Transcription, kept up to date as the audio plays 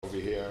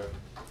here.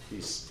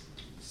 He's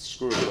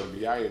screwing on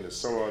Yayin and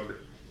so on.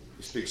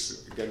 He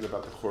speaks again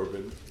about the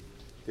Churban.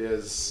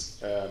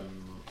 There's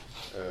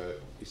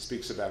he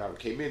speaks about how it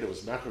came in. It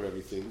was Machav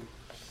everything,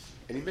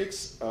 and he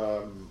makes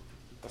a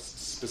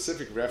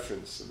specific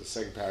reference in the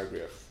second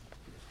paragraph.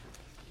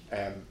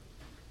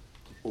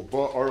 Uba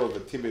oral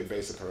v'timim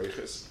beis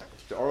hapareiches.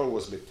 The oral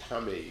was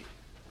mitame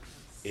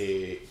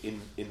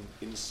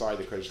inside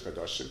the Kodesh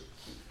Kadashim.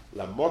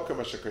 La mokam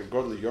asher kohen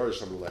gadol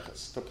yorish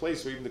hamulechas. The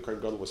place where even the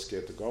kohen gadol was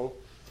scared to go.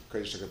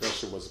 Kodesh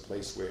Kadashim was a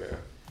place where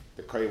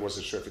the kohen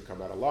wasn't sure if he'd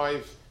come out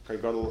alive.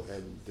 Kohen gadol,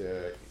 and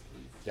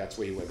that's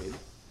where he went in.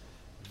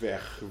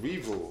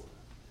 V'chrivu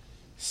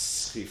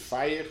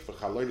schifayich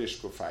v'chaloinish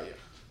kufayich.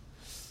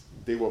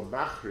 They were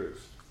machriv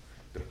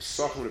the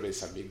psachim of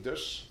Beis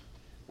Hamikdash,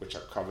 which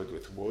are covered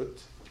with wood,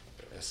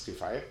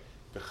 schifayich,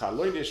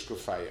 v'chaloinish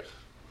kufayich,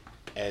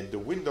 and the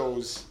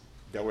windows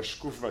that were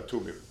shkuf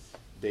vatumim.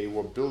 They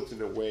were built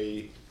in a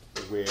way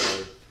where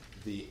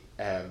they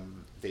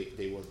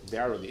were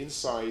narrow on the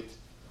inside,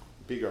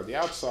 bigger on the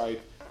outside,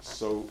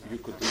 so you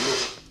could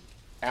look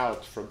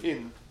out from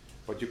in,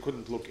 but you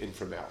couldn't look in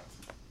from out.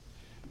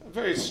 A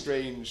very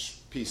strange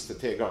piece to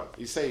take on.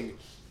 He's saying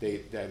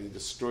that he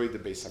destroyed the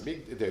Beis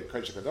Hamikdash, the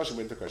Kodesh Kadashim,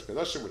 went to Kodesh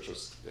Kadashim, which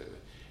was,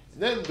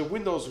 and then the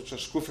windows which are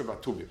shkufim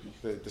atumim.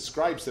 It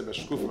describes them as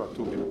shkufim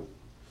atumim.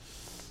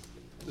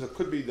 So it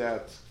could be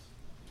that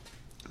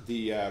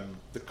the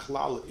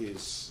klal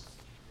is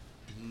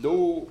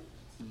no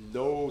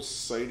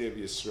Sayyid of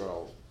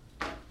Yisrael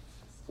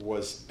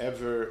was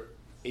ever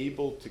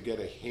able to get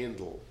a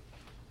handle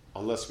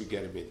unless we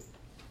get him in.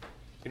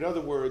 In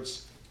other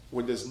words,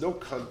 when there's no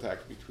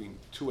contact between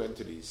two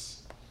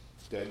entities,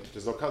 then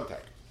there's no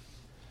contact.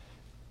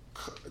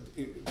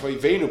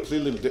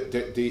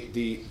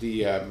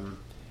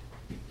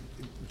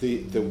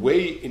 The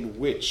way in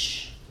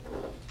which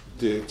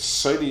the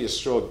Sayyid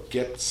Yisrael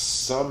gets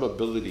some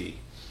ability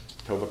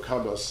to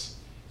overcome us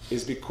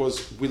is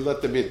because we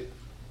let them in.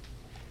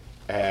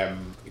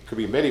 It could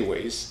be many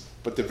ways,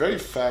 but the very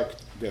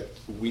fact that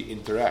we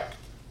interact,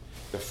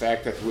 the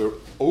fact that we're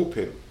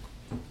open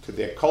to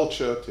their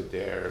culture,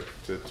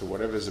 to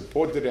whatever is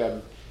important to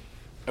them,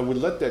 and we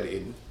let that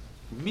in,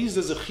 means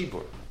there's a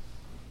chibur.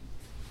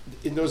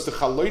 In those, the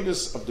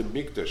chaloinus of the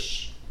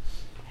Mikdash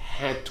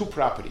had two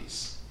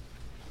properties.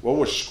 One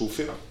was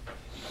shkufim.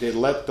 They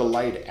let the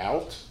light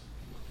out,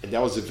 and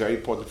that was a very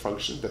important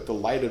function, that the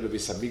light of the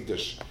Beis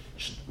Hamikdash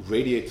should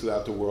radiate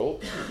throughout the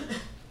world.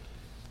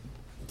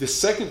 The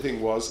second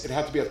thing was, it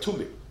had to be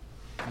atumim.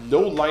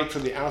 No light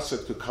from the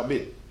outside could come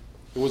in.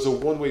 It was a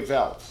one-way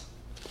valve.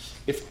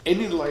 If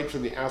any light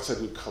from the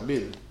outside would come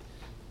in,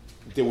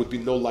 there would be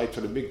no light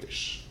from the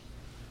Mikdash.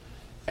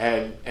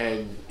 And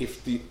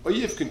if the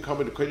Oyev can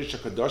come into Kodesh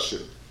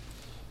HaKadoshim,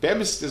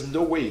 there's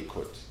no way he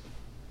could.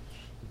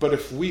 But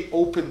if we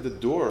open the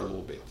door a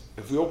little bit,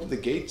 if we open the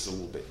gates a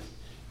little bit,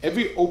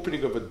 every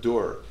opening of a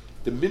door,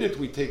 the minute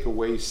we take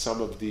away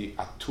some of the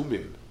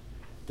atumim,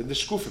 then the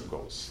shkufim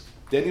goes.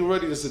 Then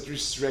already there's a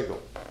Drisas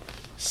Regel.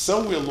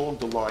 Somewhere along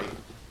the line,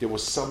 there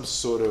was some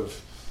sort of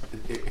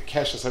a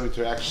cash or some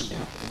interaction.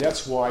 And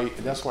that's why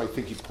I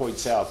think he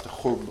points out the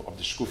churm of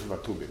the shkufim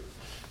atumim.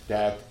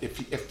 That if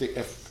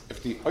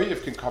the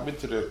oyev can come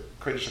into the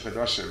Kodesh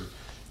HaKadoshim,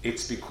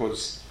 it's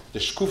because the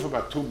shkufim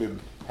atumim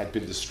had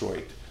been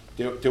destroyed.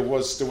 There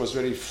was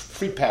already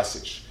free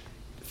passage.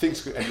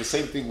 Things, and the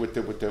same thing with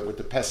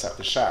the Pesach,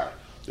 the Shar.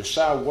 The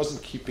Shar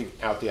wasn't keeping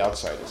out the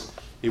outsiders.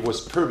 It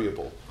was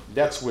permeable.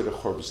 That's where the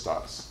churban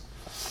starts.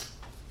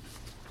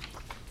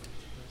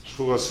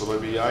 Shvuas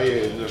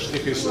v'leviyayin,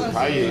 shlichus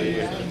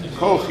l'payim,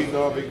 kol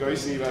Kinnah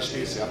v'goyzi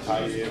v'ashkis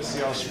yapayim,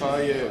 siyal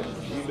shpayim,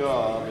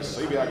 Kinnah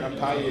v'soibi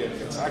agapayim,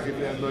 etzagim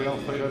v'yadlo yal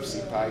choyrav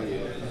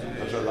sipayim,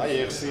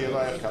 v'jalayich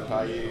siyalayich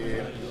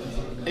kapayim,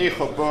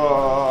 eicho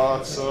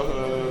bat,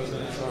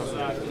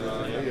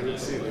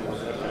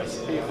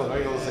 eicho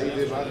rayel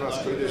zaydim adras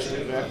kodesh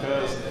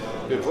v'rechaz,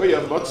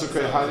 v'voyam motzu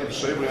kohanim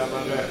shoymri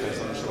amarechaz,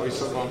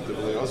 shoysam am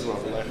t'v'leyozva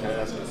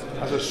v'lechaz,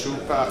 as a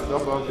shupach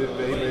nomam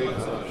v'meimei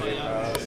v'lechaz,